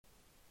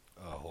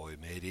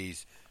It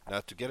is.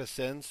 Now, to get a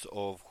sense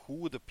of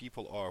who the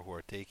people are who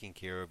are taking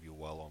care of you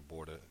while on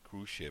board a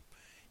cruise ship,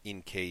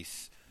 in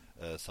case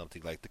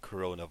something like the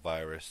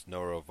coronavirus,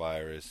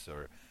 norovirus,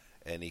 or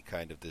any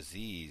kind of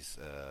disease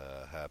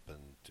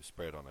happen to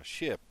spread on a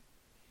ship,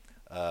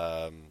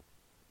 um,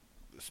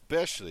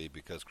 especially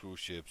because cruise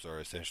ships are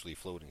essentially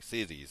floating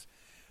cities.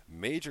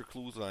 Major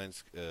cruise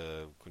lines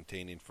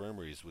contain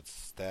infirmaries with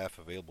staff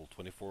available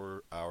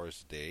 24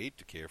 hours a day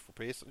to care for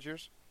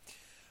passengers.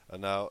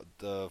 Now,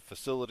 the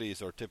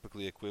facilities are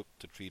typically equipped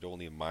to treat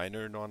only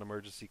minor non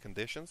emergency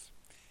conditions.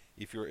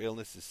 If your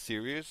illness is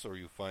serious or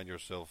you find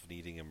yourself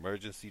needing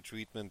emergency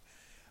treatment,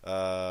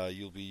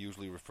 you'll be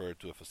usually referred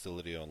to a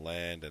facility on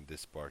land and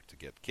disembarked to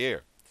get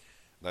care.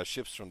 Now,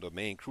 ships from the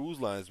main cruise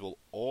lines will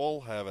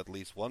all have at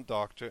least one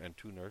doctor and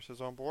two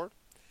nurses on board.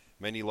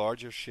 Many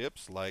larger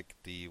ships, like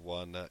the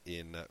one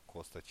in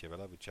Costa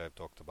Cevela, which I've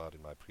talked about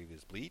in my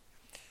previous bleed,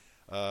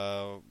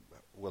 uh,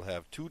 will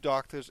have two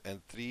doctors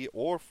and three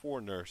or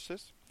four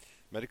nurses.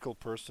 Medical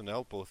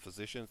personnel, both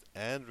physicians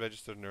and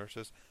registered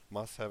nurses,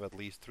 must have at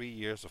least 3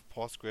 years of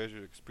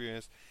postgraduate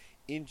experience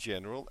in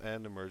general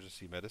and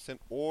emergency medicine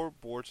or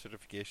board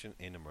certification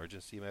in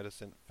emergency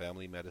medicine,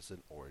 family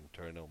medicine, or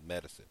internal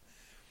medicine.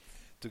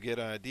 To get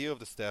an idea of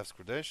the staff's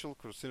credential,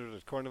 consider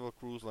that Carnival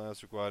Cruise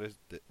Lines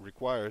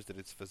requires that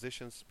its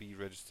physicians be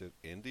registered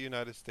in the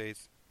United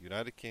States,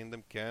 United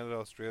Kingdom, Canada,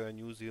 Australia,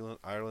 New Zealand,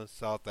 Ireland,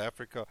 South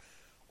Africa,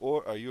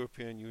 or a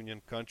European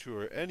Union country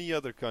or any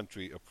other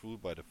country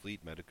approved by the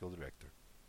Fleet Medical Director.